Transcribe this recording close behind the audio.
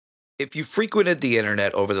If you frequented the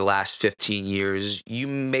internet over the last 15 years, you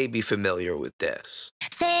may be familiar with this.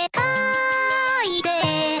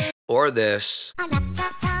 Or this.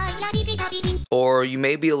 Or you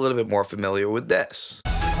may be a little bit more familiar with this.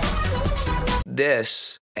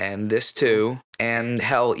 This, and this too, and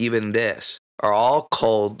hell, even this, are all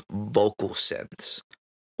called vocal synths,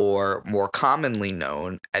 or more commonly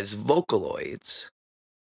known as Vocaloids.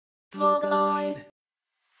 Vocaloid.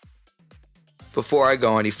 Before I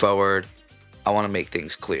go any forward, I want to make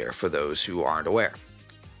things clear for those who aren't aware.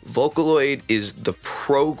 Vocaloid is the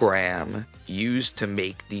program used to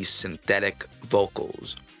make these synthetic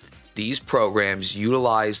vocals. These programs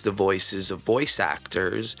utilize the voices of voice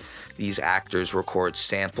actors. These actors record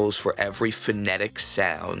samples for every phonetic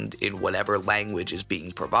sound in whatever language is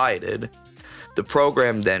being provided. The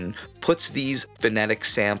program then puts these phonetic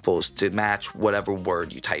samples to match whatever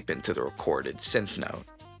word you type into the recorded synth note.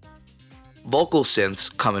 Vocal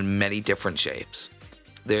synths come in many different shapes.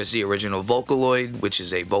 There's the original Vocaloid, which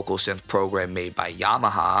is a vocal synth program made by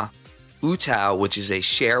Yamaha. Utao, which is a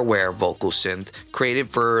shareware vocal synth created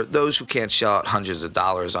for those who can't shell out hundreds of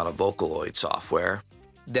dollars on a Vocaloid software.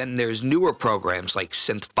 Then there's newer programs like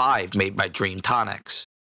Synth 5 made by Dreamtonics.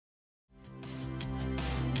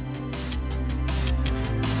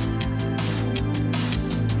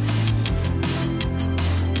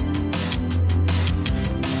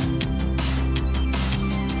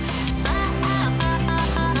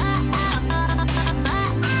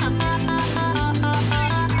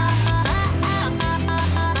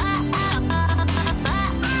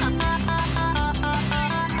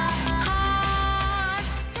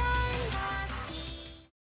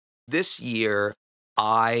 This year,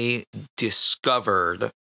 I discovered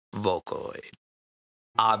Vocaloid.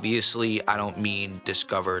 Obviously, I don't mean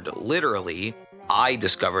discovered literally. I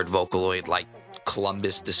discovered Vocaloid like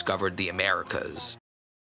Columbus discovered the Americas.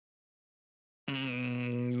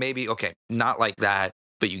 Maybe, okay, not like that,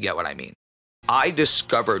 but you get what I mean. I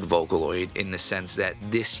discovered Vocaloid in the sense that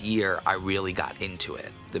this year I really got into it.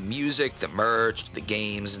 The music, the merch, the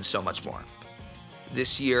games, and so much more.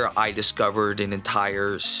 This year, I discovered an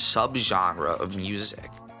entire subgenre of music,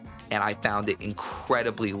 and I found it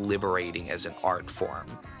incredibly liberating as an art form.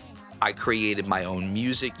 I created my own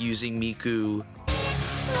music using Miku.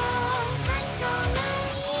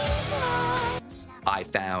 I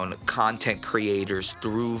found content creators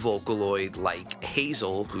through Vocaloid like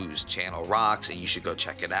Hazel, whose channel rocks, and you should go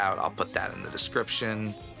check it out. I'll put that in the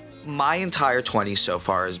description. My entire 20s so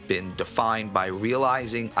far has been defined by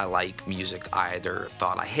realizing I like music I either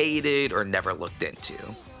thought I hated or never looked into.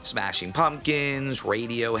 Smashing Pumpkins,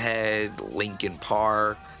 Radiohead, Linkin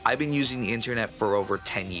Park. I've been using the internet for over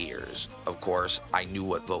 10 years. Of course, I knew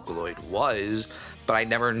what Vocaloid was, but I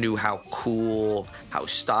never knew how cool, how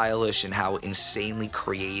stylish, and how insanely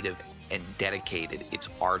creative and dedicated its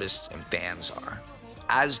artists and fans are.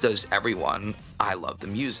 As does everyone, I love the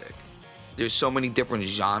music. There's so many different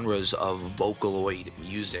genres of Vocaloid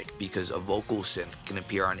music because a vocal synth can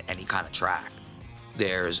appear on any kind of track.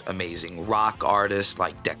 There's amazing rock artists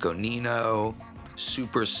like Deco Nino,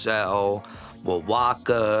 Supercell,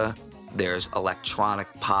 Wawaka. There's electronic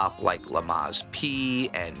pop like Lamaz P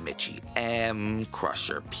and Mitchie M,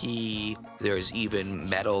 Crusher P. There's even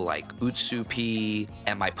metal like Utsu P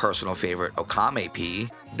and my personal favorite Okame P.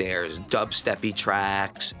 There's dubsteppy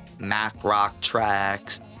tracks, math rock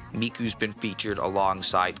tracks. Miku's been featured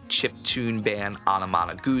alongside chiptune band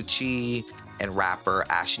Anamanaguchi and rapper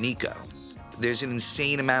Ashniko. There's an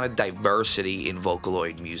insane amount of diversity in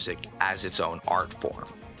Vocaloid music as its own art form.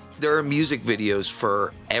 There are music videos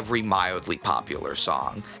for every mildly popular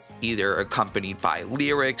song, either accompanied by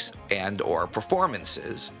lyrics and or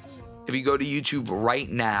performances. If you go to YouTube right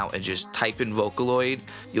now and just type in Vocaloid,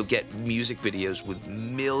 you'll get music videos with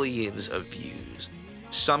millions of views.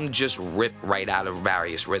 Some just rip right out of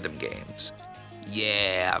various rhythm games.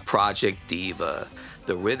 Yeah, Project Diva,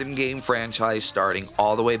 the rhythm game franchise starting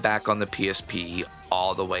all the way back on the PSP,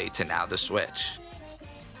 all the way to now the Switch.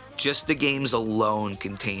 Just the games alone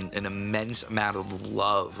contain an immense amount of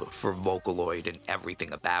love for Vocaloid and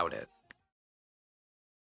everything about it.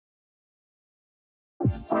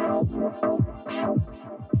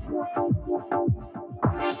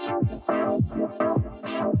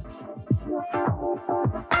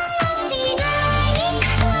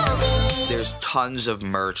 There's tons of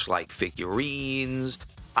merch like figurines.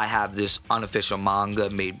 I have this unofficial manga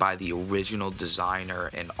made by the original designer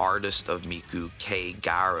and artist of Miku, Kei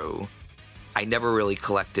Garu. I never really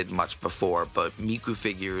collected much before, but Miku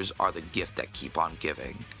figures are the gift that keep on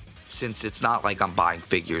giving. Since it's not like I'm buying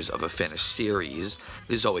figures of a finished series,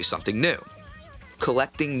 there's always something new.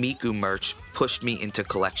 Collecting Miku merch pushed me into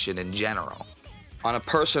collection in general. On a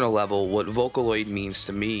personal level, what Vocaloid means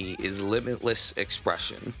to me is limitless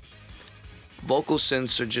expression. Vocal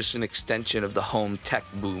synths are just an extension of the home tech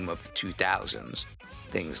boom of the 2000s.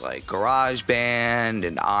 Things like GarageBand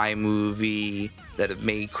and iMovie that have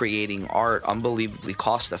made creating art unbelievably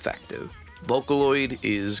cost-effective. Vocaloid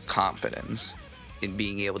is confidence in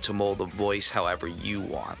being able to mold a voice however you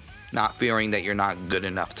want, not fearing that you're not good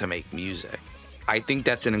enough to make music. I think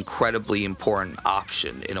that's an incredibly important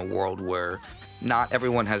option in a world where not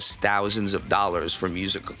everyone has thousands of dollars for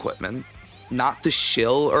music equipment. Not to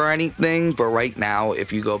shill or anything, but right now,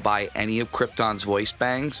 if you go buy any of Krypton's voice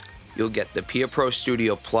banks, you'll get the PIA Pro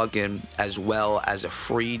Studio plugin as well as a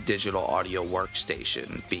free digital audio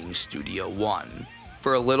workstation, being Studio One.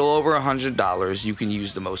 For a little over $100, you can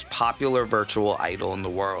use the most popular virtual idol in the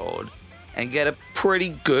world and get a pretty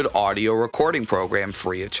good audio recording program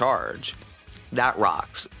free of charge. That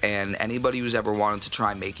rocks, and anybody who's ever wanted to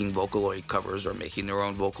try making Vocaloid covers or making their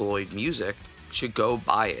own Vocaloid music should go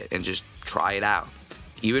buy it and just try it out.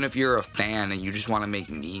 Even if you're a fan and you just want to make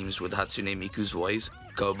memes with Hatsune Miku's voice,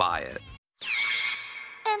 go buy it.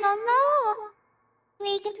 And oh no,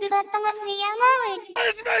 we can do that unless we are married.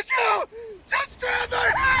 It's Miku! Just grab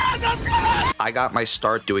my hand! I'm gonna... I got my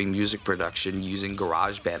start doing music production using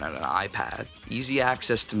GarageBand on an iPad. Easy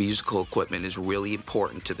access to musical equipment is really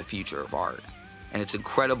important to the future of art, and it's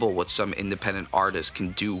incredible what some independent artists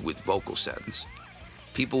can do with vocal synths.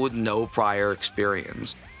 People with no prior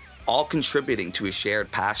experience, all contributing to a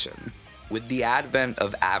shared passion. With the advent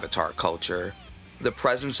of avatar culture, the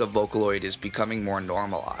presence of Vocaloid is becoming more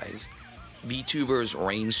normalized. VTubers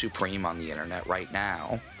reign supreme on the internet right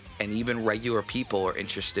now, and even regular people are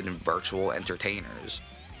interested in virtual entertainers.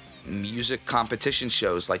 Music competition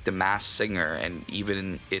shows like The Masked Singer and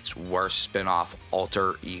even its worst spin-off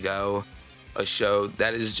Alter Ego, a show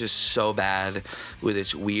that is just so bad with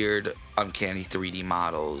its weird, uncanny 3D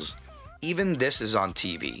models. Even this is on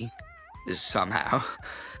TV, somehow.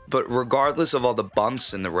 But regardless of all the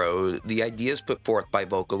bumps in the road, the ideas put forth by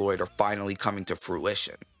Vocaloid are finally coming to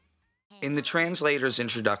fruition. In the translator's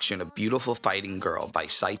introduction of Beautiful Fighting Girl by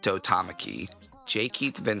Saito Tamaki, J.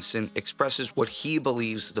 Keith Vincent expresses what he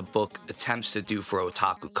believes the book attempts to do for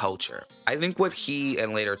otaku culture. I think what he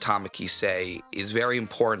and later Tamaki say is very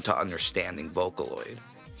important to understanding Vocaloid.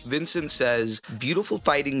 Vincent says, Beautiful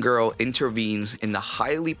Fighting Girl intervenes in the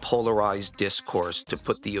highly polarized discourse to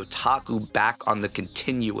put the otaku back on the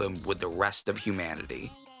continuum with the rest of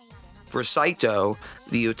humanity. For Saito,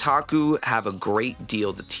 the otaku have a great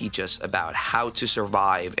deal to teach us about how to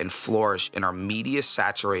survive and flourish in our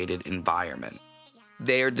media-saturated environment.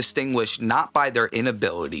 They are distinguished not by their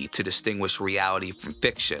inability to distinguish reality from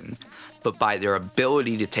fiction, but by their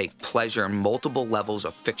ability to take pleasure in multiple levels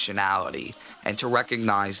of fictionality and to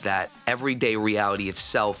recognize that everyday reality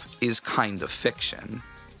itself is kind of fiction.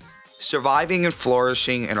 Surviving and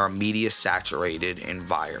flourishing in our media-saturated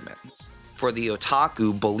environment. For the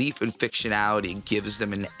otaku, belief in fictionality gives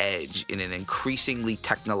them an edge in an increasingly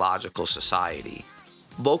technological society.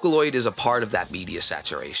 Vocaloid is a part of that media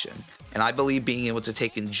saturation, and I believe being able to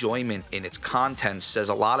take enjoyment in its content says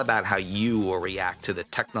a lot about how you will react to the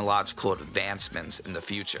technological advancements in the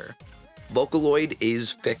future. Vocaloid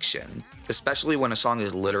is fiction, especially when a song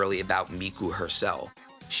is literally about Miku herself.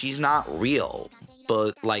 She's not real,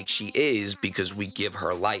 but like she is because we give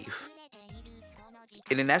her life.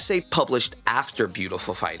 In an essay published after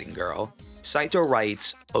Beautiful Fighting Girl, Saito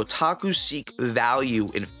writes, otaku seek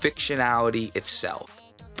value in fictionality itself,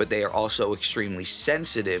 but they are also extremely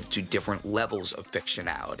sensitive to different levels of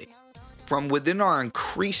fictionality. From within our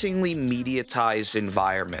increasingly mediatized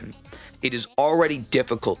environment, it is already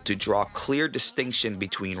difficult to draw clear distinction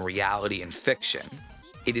between reality and fiction.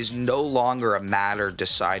 It is no longer a matter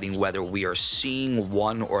deciding whether we are seeing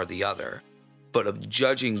one or the other, but of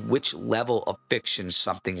judging which level of fiction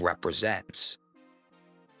something represents.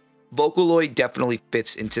 Vocaloid definitely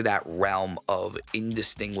fits into that realm of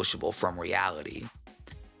indistinguishable from reality.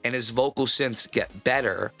 And as vocal synths get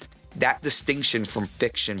better, that distinction from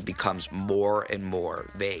fiction becomes more and more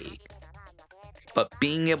vague. But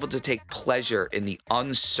being able to take pleasure in the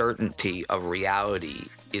uncertainty of reality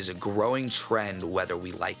is a growing trend whether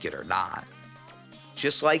we like it or not.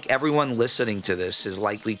 Just like everyone listening to this has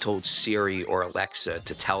likely told Siri or Alexa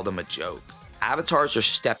to tell them a joke, avatars are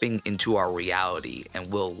stepping into our reality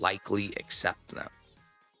and will likely accept them.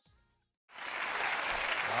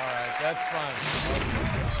 All right, that's fun.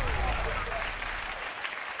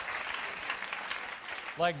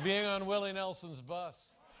 It's like being on Willie Nelson's bus.